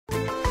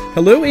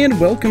Hello and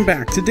welcome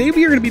back. Today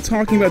we are going to be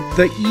talking about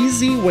the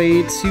easy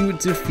way to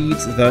defeat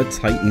the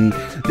Titan.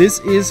 This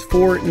is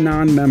for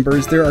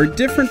non-members. There are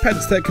different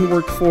pets that can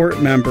work for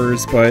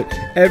members, but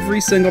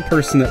every single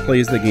person that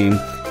plays the game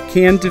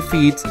can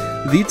defeat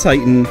the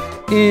Titan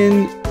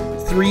in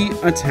 3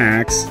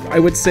 attacks, I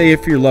would say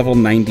if you're level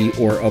 90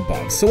 or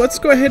above. So let's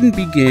go ahead and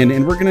begin,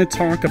 and we're going to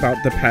talk about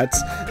the pets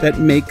that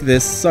make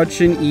this such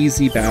an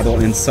easy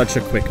battle and such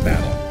a quick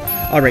battle.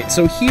 Alright,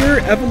 so here,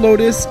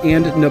 Evolotus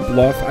and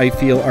Nabluff, I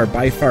feel, are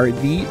by far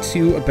the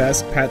 2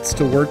 best pets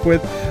to work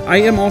with. I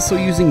am also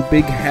using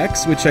Big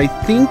Hex, which I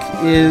think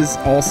is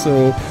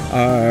also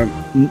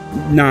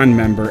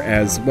non-member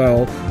as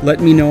well.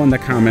 Let me know in the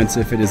comments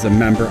if it is a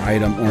member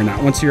item or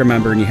not. Once you're a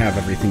member and you have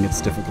everything, it's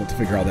difficult to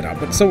figure all that out.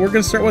 But so we're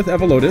going to start with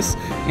Evolotus,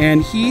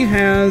 and he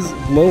has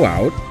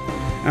Blowout,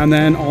 and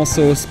then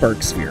also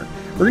Spark Sphere.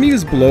 We're going to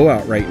use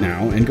Blowout right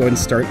now and go ahead and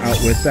start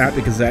out with that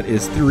because that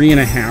is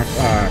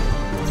 3.5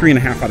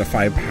 out of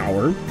 5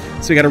 power.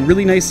 So we got a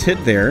really nice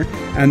hit there.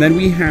 And then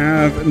we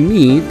have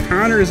me.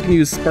 Connor is going to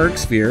use Spark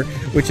Sphere,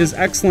 which is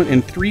excellent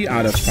in 3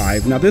 out of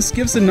 5. Now this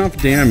gives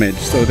enough damage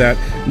so that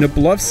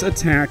Nabluff's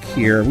attack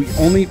here, we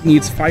only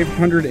needs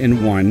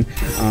 501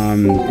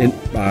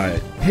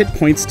 hit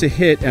points to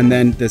hit, and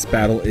then this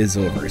battle is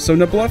over. So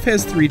Nabluff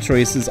has 3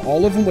 choices.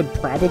 All of them would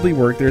probably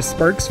work. There's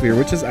Spark Sphere,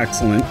 which is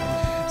excellent.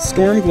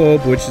 Storm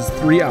Globe, which is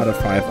 3 out of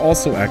 5,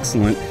 also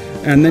excellent.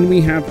 And then we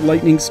have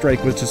Lightning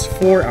Strike, which is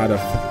 4 out of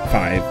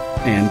 5,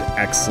 and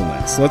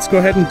excellent. So let's go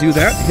ahead and do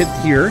that, hit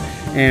here,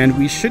 and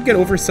we should get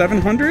over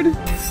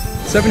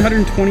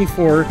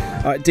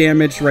 724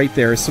 damage right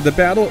there. So the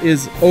battle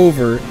is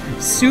over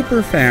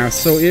super fast.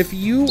 So if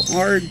you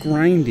are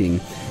grinding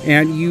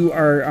and you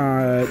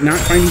are not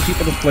finding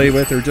people to play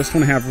with or just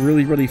want to have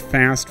really, really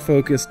fast,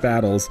 focused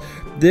battles,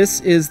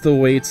 this is the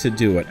way to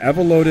do it.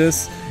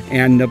 Evolotus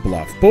and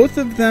Nabluff. Both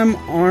of them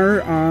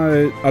are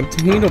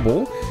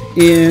obtainable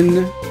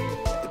in,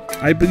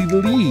 I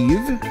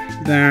believe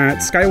that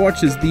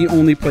Skywatch is the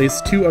only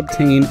place to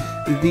obtain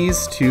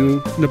these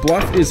 2.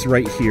 Nabluff is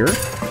right here.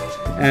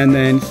 And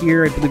then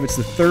here, I believe it's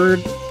the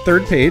third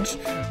page,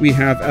 we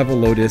have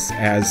Evolotus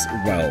as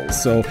well.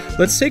 So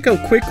let's take a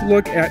quick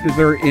look at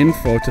their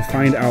info to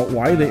find out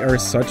why they are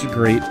such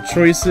great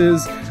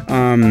choices.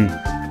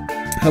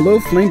 Hello,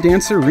 Flame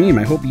Dancer Reem.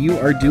 I hope you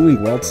are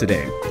doing well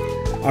today.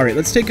 All right,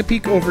 let's take a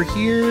peek over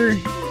here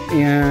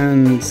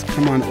and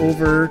come on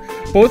over.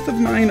 Both of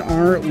mine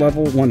are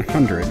level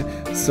 100,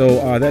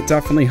 so that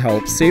definitely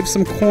helps. Save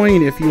some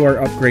coin if you are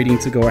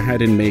upgrading to go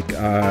ahead and make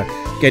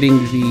getting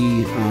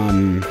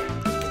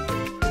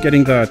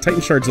the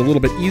Titan Shards a little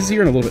bit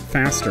easier and a little bit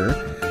faster.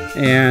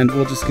 And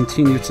we'll just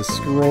continue to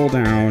scroll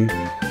down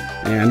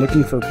and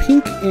looking for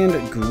pink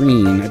and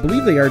green. I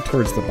believe they are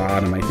towards the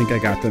bottom. I think I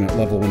got them at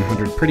level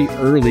 100 pretty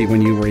early.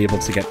 When you were able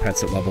to get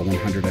pets at level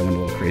 100, I went a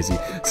little crazy.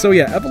 So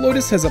yeah,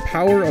 Evolotus has a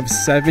power of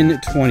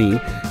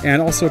 720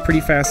 and also a pretty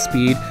fast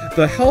speed.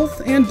 The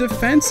health and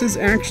defense is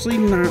actually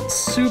not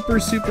super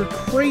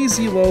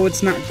crazy low.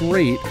 It's not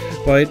great,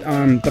 but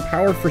the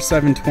power for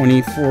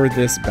 720 for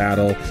this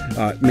battle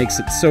makes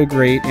it so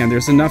great, and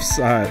there's enough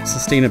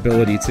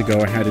sustainability to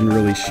go ahead and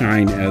really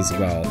shine as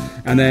well.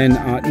 And then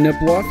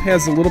Nabluff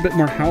has a little bit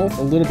more health,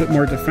 a little bit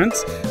more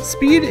defense.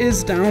 Speed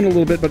is down a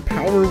little bit, but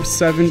power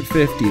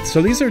 750.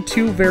 So these are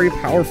 2 very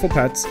powerful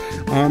pets,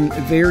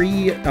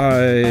 very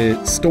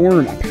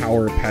storm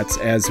power pets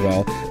as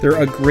well.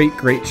 They're a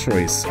great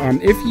choice.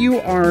 If you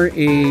are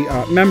a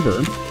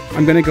member,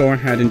 I'm going to go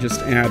ahead and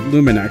just add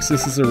Luminex.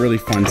 This is a really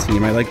fun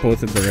team. I like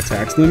both of their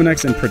attacks.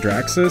 Luminex and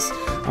Prodraxis,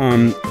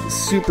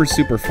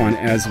 super fun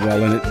as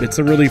well, and it's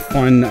a really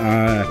fun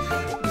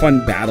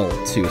battle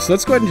too. So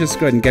let's go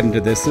ahead and get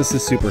into this. This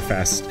is super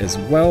fast as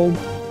well.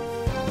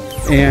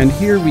 And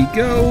here we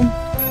go.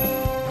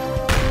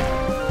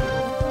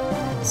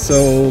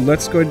 So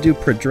let's go ahead and do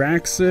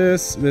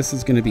Prodraxis. This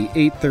is going to be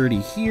 830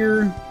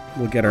 here.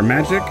 We'll get our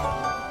magic.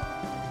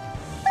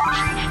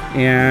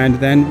 And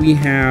then we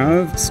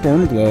have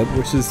Storm Globe,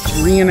 which is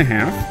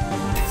 3.5.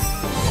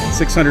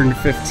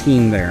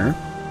 615 there.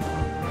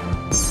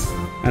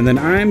 And then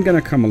I'm going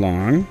to come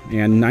along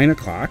and 9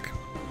 o'clock.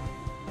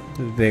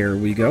 There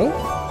we go.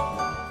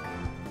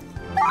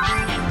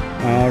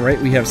 Alright,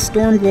 we have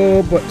Storm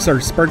Globe,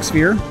 sorry, Spark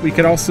Sphere. We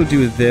could also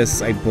do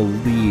this, I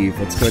believe.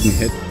 Let's go ahead and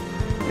hit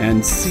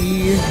and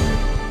see.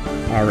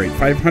 Alright,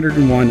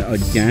 501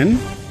 again.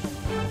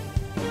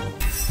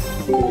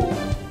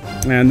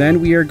 And then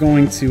we are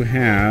going to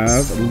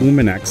have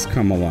Luminex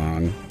come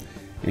along.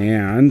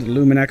 And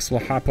Luminex will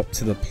hop up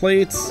to the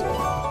plates.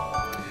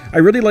 I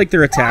really like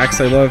their attacks.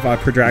 I love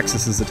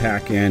Prodraxis'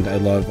 attack, and I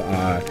love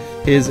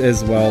his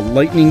as well.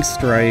 Lightning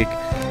Strike.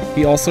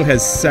 He also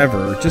has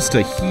Sever, just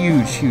a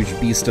huge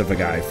beast of a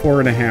guy.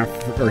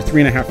 4.5 or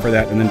 3.5 for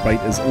that, and then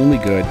Bite is only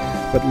good.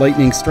 But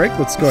Lightning Strike,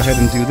 let's go ahead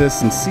and do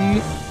this and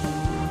see.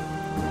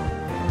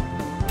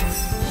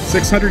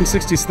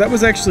 660, so that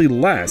was actually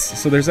less.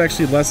 So there's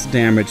actually less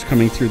damage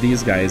coming through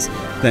these guys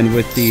than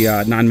with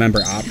the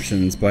non-member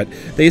options, but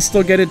they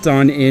still get it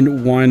done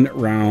in 1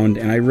 round,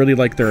 and I really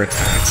like their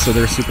attacks, so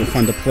they're super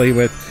fun to play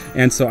with.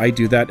 And so I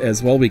do that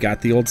as well. We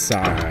got the old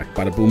sock.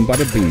 Bada boom,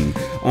 bada boom.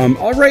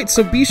 All right,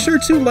 so be sure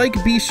to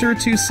like, be sure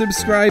to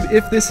subscribe.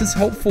 If this is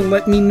helpful,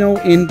 let me know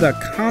in the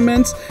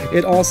comments.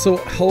 It also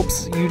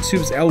helps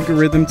YouTube's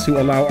algorithm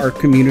to allow our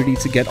community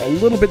to get a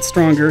little bit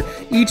stronger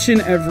each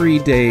and every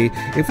day.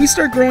 If we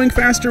start growing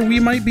faster, we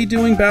might be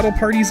doing battle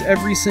parties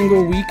every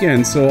single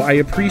weekend. So I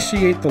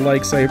appreciate the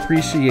likes, I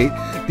appreciate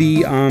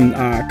the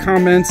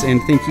comments,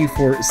 and thank you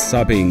for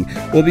subbing.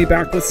 We'll be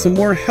back with some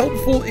more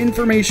helpful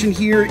information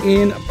here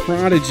in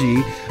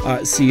Prodigy.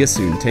 See you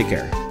soon. Take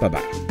care.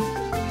 Bye-bye.